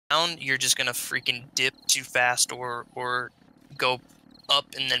you're just gonna freaking dip too fast or go up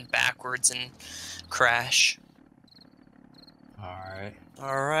and then backwards and crash. Alright.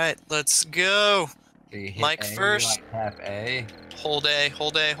 Alright, let's go. So you hit Mike A, first. you like tap A. Hold A,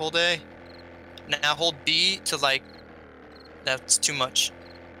 hold A, hold A. Now hold B to like... That's too much.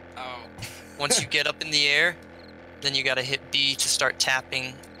 Oh. Once you get up in the air, then you gotta hit B to start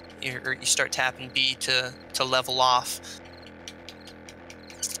tapping, or you start tapping B to level off.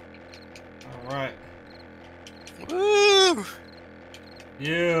 Alright. Woo!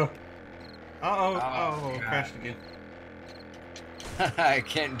 Yeah. Uh-oh. Oh, God. Crashed again. I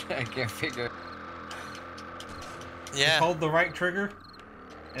can't figure. Yeah. Just hold the right trigger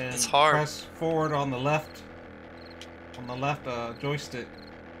and It's hard. press forward on the left. On the left joystick.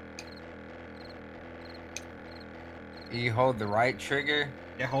 You hold the right trigger.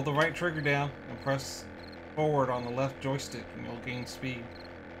 Yeah, hold the right trigger down and press forward on the left joystick and you'll gain speed.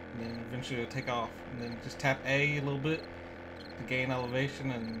 And then eventually it'll take off. And then just tap A a little bit to gain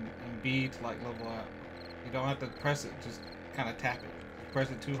elevation and B to like level out. You don't have to press it, just kind of tap it. If you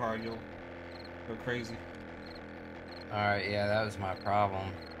press it too hard, you'll go crazy. Alright, yeah, that was my problem.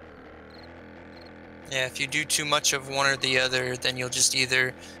 Yeah, if you do too much of one or the other, then you'll just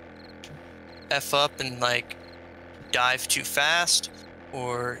either F up and like dive too fast,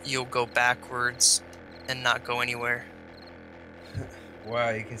 or you'll go backwards and not go anywhere.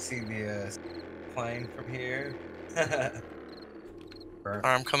 Wow, you can see the plane from here. Alright,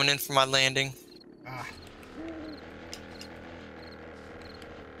 I'm coming in for my landing. Ah.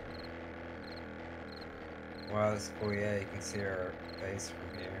 Wow, that's cool. Yeah, you can see our base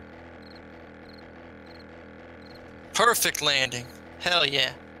from here. Perfect landing. Hell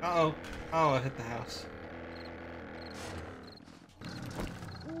yeah. Uh-oh. Oh, I hit the house.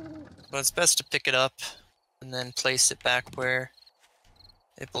 But it's best to pick it up and then place it back where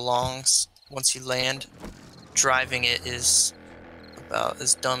it belongs. Once you land, driving it is about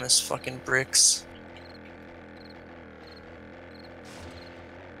as dumb as fucking bricks.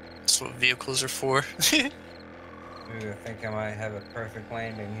 That's what vehicles are for. Ooh, I think I might have a perfect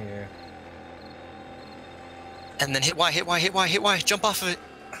landing here. And then hit Y, hit Y, hit Y, hit Y, jump off of it.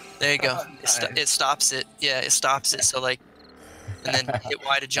 There you go. Nice. It stops it. Yeah, it stops it. So like, and then hit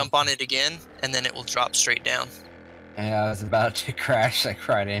Y to jump on it again, and then it will drop straight down. Yeah, I was about to crash like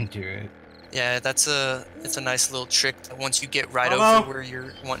right into it. Yeah, it's a nice little trick that once you get right Oh, over where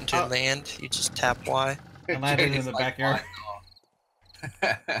you're wanting to land, you just tap Y. I landed in the backyard.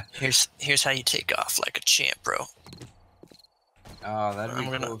 Here's how you take off like a champ, bro. Oh, that'd be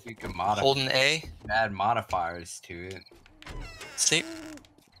I'm gonna cool if you could modify. Hold an A. Add modifiers to it. See?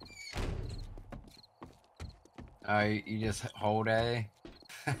 You just hold A.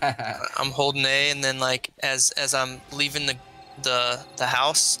 I'm holding A, and then like as I'm leaving the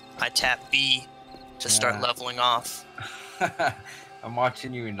house, I tap B to start leveling off. I'm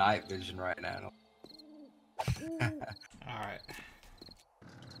watching you in night vision right now. Alright.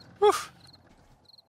 Whew.